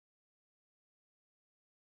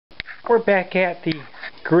we're back at the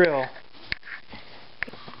grill.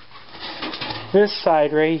 This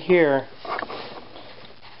side right here,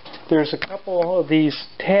 there's a couple of these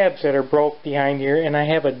tabs that are broke behind here, and I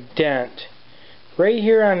have a dent right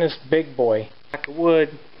here on this big boy. Block of wood,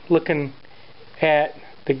 looking at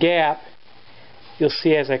the gap, you'll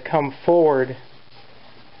see as I come forward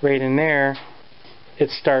right in there, it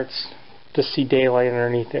starts to see daylight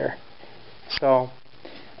underneath there. So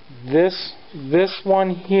this one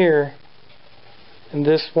here and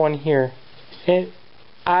this one here, if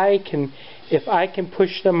I can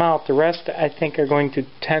push them out, the rest I think are going to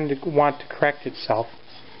tend to want to correct itself.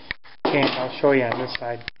 Okay, I'll show you on this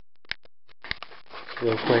side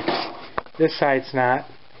real quick. This side's not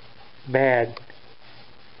bad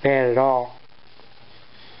at all.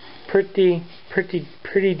 Pretty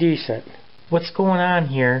decent. What's going on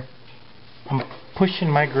here, I'm pushing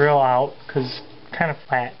my grill out because it's kind of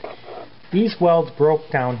flat. These welds broke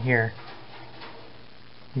down here.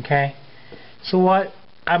 Okay? So what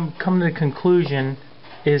I'm coming to the conclusion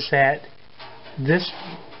is that this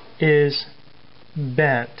is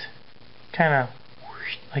bent. Kind of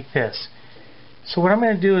like this. So what I'm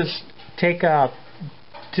going to do is take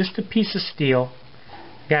just a piece of steel.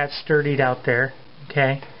 Got it sturdied out there.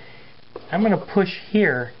 Okay? I'm going to push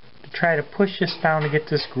here to try to push this down to get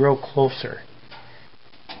this grill closer.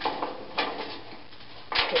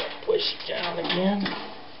 Push down again.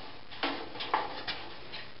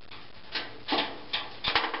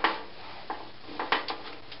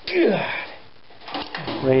 Good.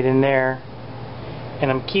 Right in there.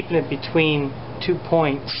 And I'm keeping it between 2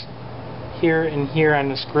 points, here and here on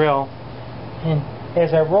this grill. And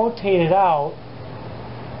as I rotate it out,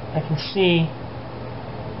 I can see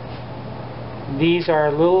these are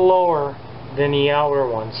a little lower than the outer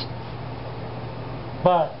ones,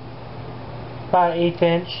 but about 1/8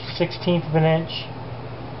 inch, 1/16 of an inch,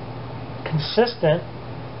 consistent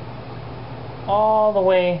all the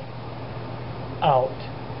way out.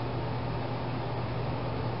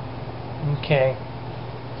 Okay,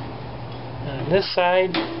 on this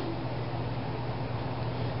side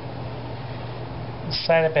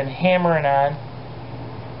I've been hammering on.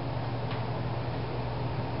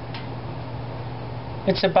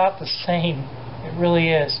 It's about the same. It really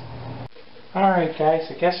is. Alright guys,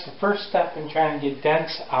 I guess the first step in trying to get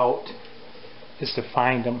dents out is to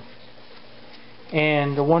find them.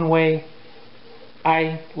 And the one way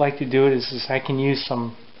I like to do it is I can use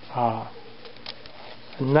some a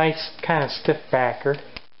nice kind of stiff backer.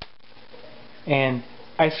 And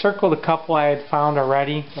I circled a couple I had found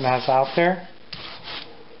already when I was out there.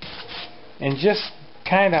 And just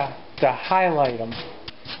kind of to highlight them.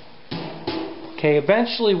 Okay,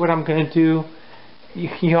 eventually what I'm going to do,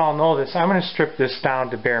 you all know this, I'm going to strip this down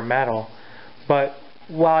to bare metal. But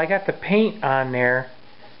while I got the paint on there,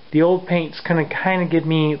 the old paint's going to kind of give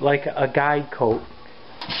me like a guide coat.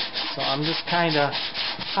 So I'm just kind of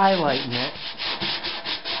highlighting it.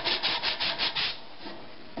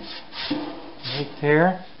 Right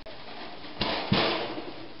there.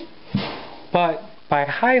 But by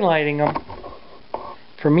highlighting them,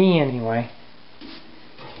 for me anyway,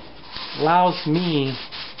 allows me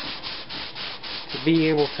to be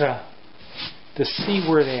able to see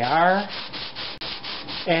where they are.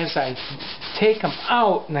 As I take them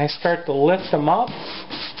out and I start to lift them up,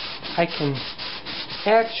 I can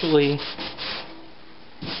actually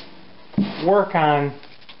work on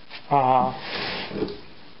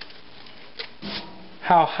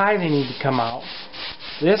how high they need to come out.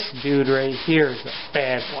 This dude right here is a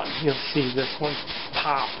bad one. You'll see this one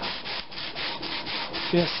pop.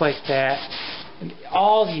 Just like that. And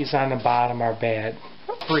all these on the bottom are bad.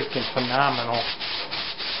 Freaking phenomenal.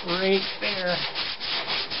 Right there.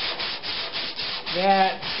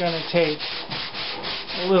 That's going to take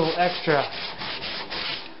a little extra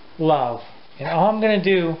love. And all I'm going to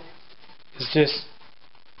do is just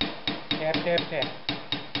tap, tap, tap.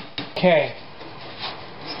 Okay.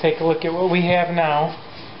 Let's take a look at what we have now.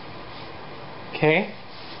 Okay.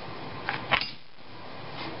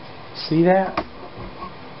 See that?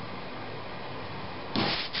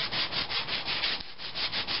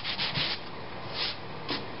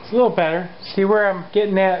 A little better. See where I'm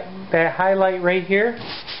getting that highlight right here?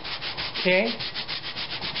 Okay.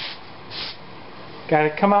 Got to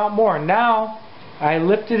come out more. Now, I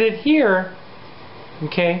lifted it here.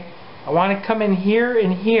 Okay. I want to come in here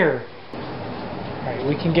and here. Alright,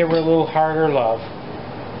 we can give her a little harder love.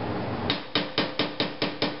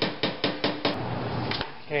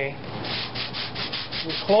 Okay.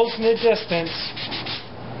 We're closing the distance.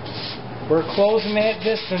 We're closing that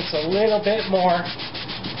distance a little bit more.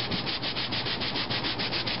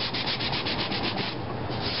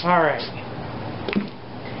 Alright.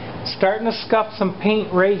 Starting to scuff some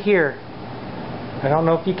paint right here. I don't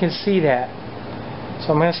know if you can see that.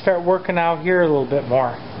 So I'm going to start working out here a little bit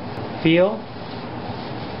more. Feel.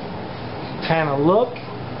 Kind of look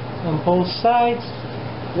on both sides.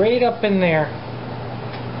 Right up in there.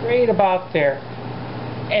 Right about there.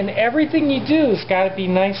 And everything you do has got to be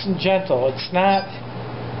nice and gentle. It's not,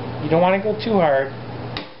 you don't want to go too hard.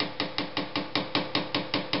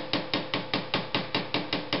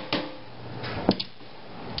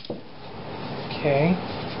 Okay.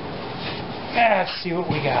 Let's see what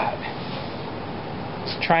we got.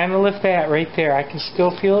 Just trying to lift that right there. I can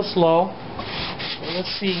still feel it's low. So let's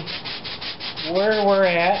see where we're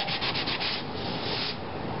at.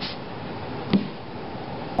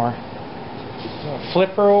 More. Flip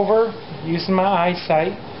her over using my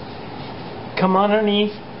eyesight. Come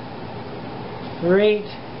underneath. Right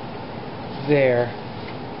there.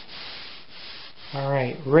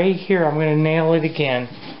 Alright, right here I'm going to nail it again.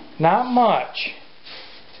 Not much.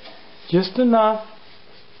 Just enough.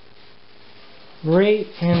 Right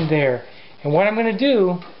in there. And what I'm going to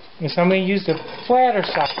do is I'm going to use the flatter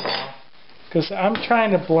side now because I'm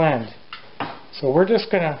trying to blend. So we're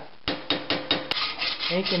just going to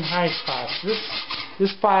make in high spots.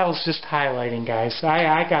 This file is just highlighting, guys.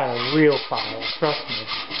 I got a real file, trust me.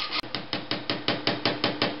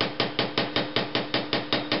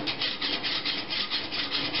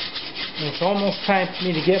 And it's almost time for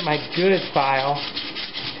me to get my good file.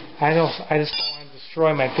 I just don't want to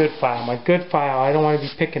destroy my good file. My good file I don't want to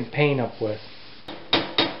be picking paint up with.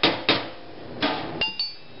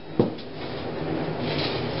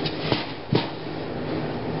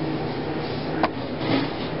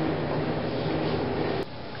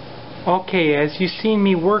 Okay, as you see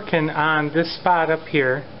me working on this spot up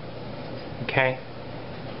here, okay,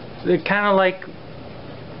 it kind of like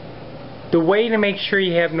the way to make sure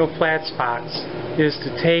you have no flat spots is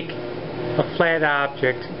to take a flat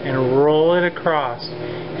object and roll it across.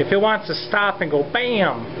 If it wants to stop and go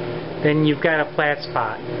BAM, then you've got a flat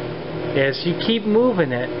spot. As you keep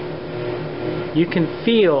moving it, you can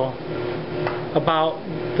feel about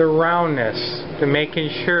the roundness, to making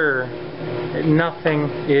sure that nothing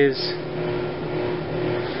is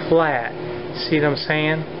flat. See what I'm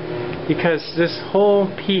saying? Because this whole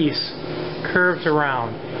piece curves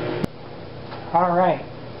around. Alright.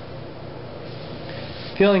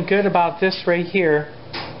 Feeling good about this right here.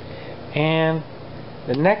 And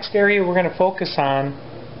the next area we're going to focus on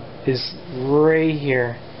is right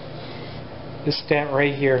here. This dent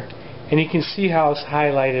right here. And you can see how it's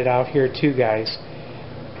highlighted out here too, guys.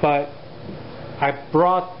 But I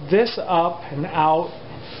brought this up and out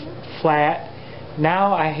flat.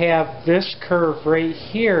 Now I have this curve right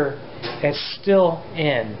here that's still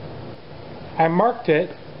in. I marked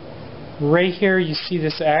it right here. You see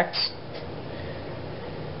this X?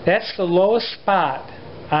 That's the lowest spot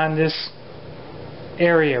on this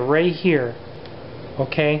area right here.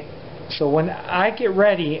 Okay? So when I get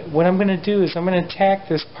ready, what I'm going to do is I'm going to tack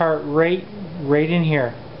this part right in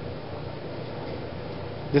here.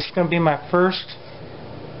 This is going to be my first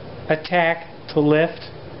attack to lift.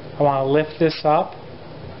 I want to lift this up.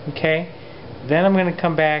 Okay? Then I'm going to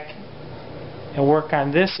come back and work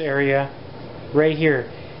on this area right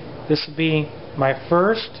here. This will be my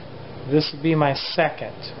first. This will be my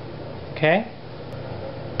second. Okay?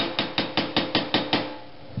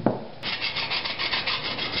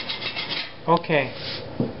 Okay.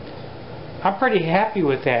 I'm pretty happy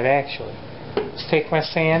with that, actually. Let's take my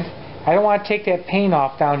sand. I don't want to take that paint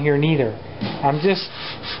off down here neither. I'm just,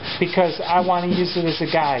 because I want to use it as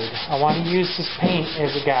a guide. I want to use this paint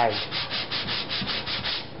as a guide.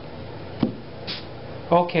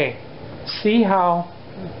 Okay. See how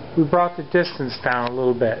we brought the distance down a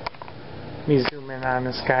little bit. Let me zoom in on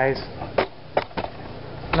this, guys.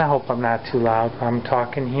 And I hope I'm not too loud while I'm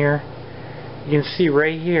talking here. You can see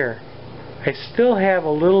right here, I still have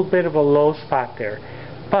a little bit of a low spot there.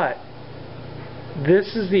 But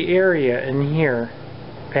this is the area in here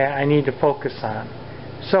that I need to focus on.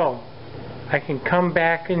 So, I can come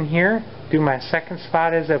back in here, do my second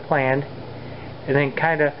spot as I planned, and then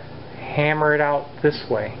kind of hammer it out this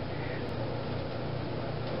way.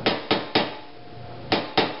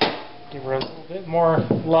 Give her a little bit more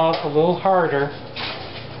love, a little harder.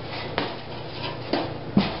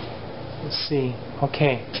 Let's see.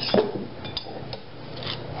 Okay.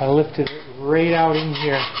 I lifted it right out in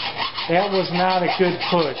here. That was not a good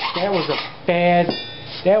push. That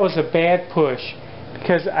was a bad push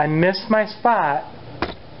because I missed my spot.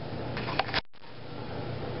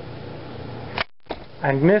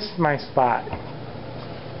 I missed my spot.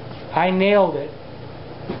 I nailed it.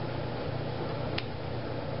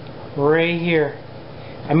 right here.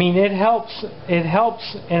 I mean, it helps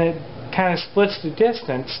and it kind of splits the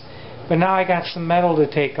distance, but now I got some metal to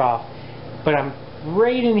take off. But I'm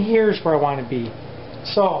right in here is where I want to be.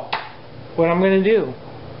 So what I'm going to do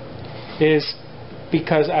is,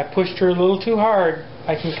 because I pushed her a little too hard,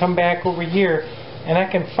 I can come back over here and I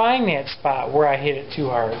can find that spot where I hit it too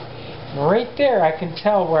hard. And right there I can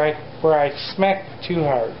tell where I smacked it too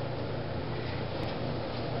hard.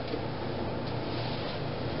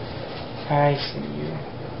 I see you.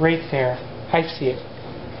 Right there. I see it.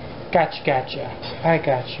 Gotcha. I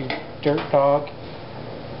got you, dirt dog.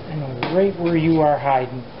 I know right where you are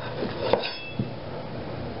hiding.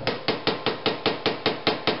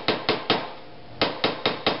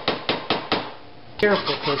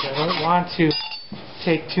 Careful, because I don't want to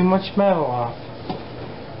take too much metal off.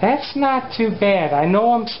 That's not too bad. I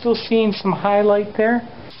know I'm still seeing some highlight there.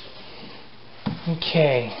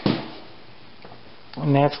 Okay.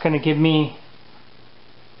 And that's going to give me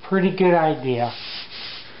a pretty good idea.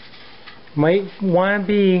 Might want to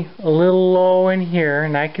be a little low in here,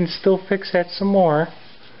 and I can still fix that some more.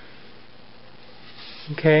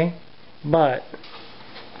 Okay? But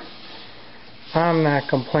I'm not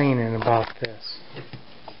complaining about this.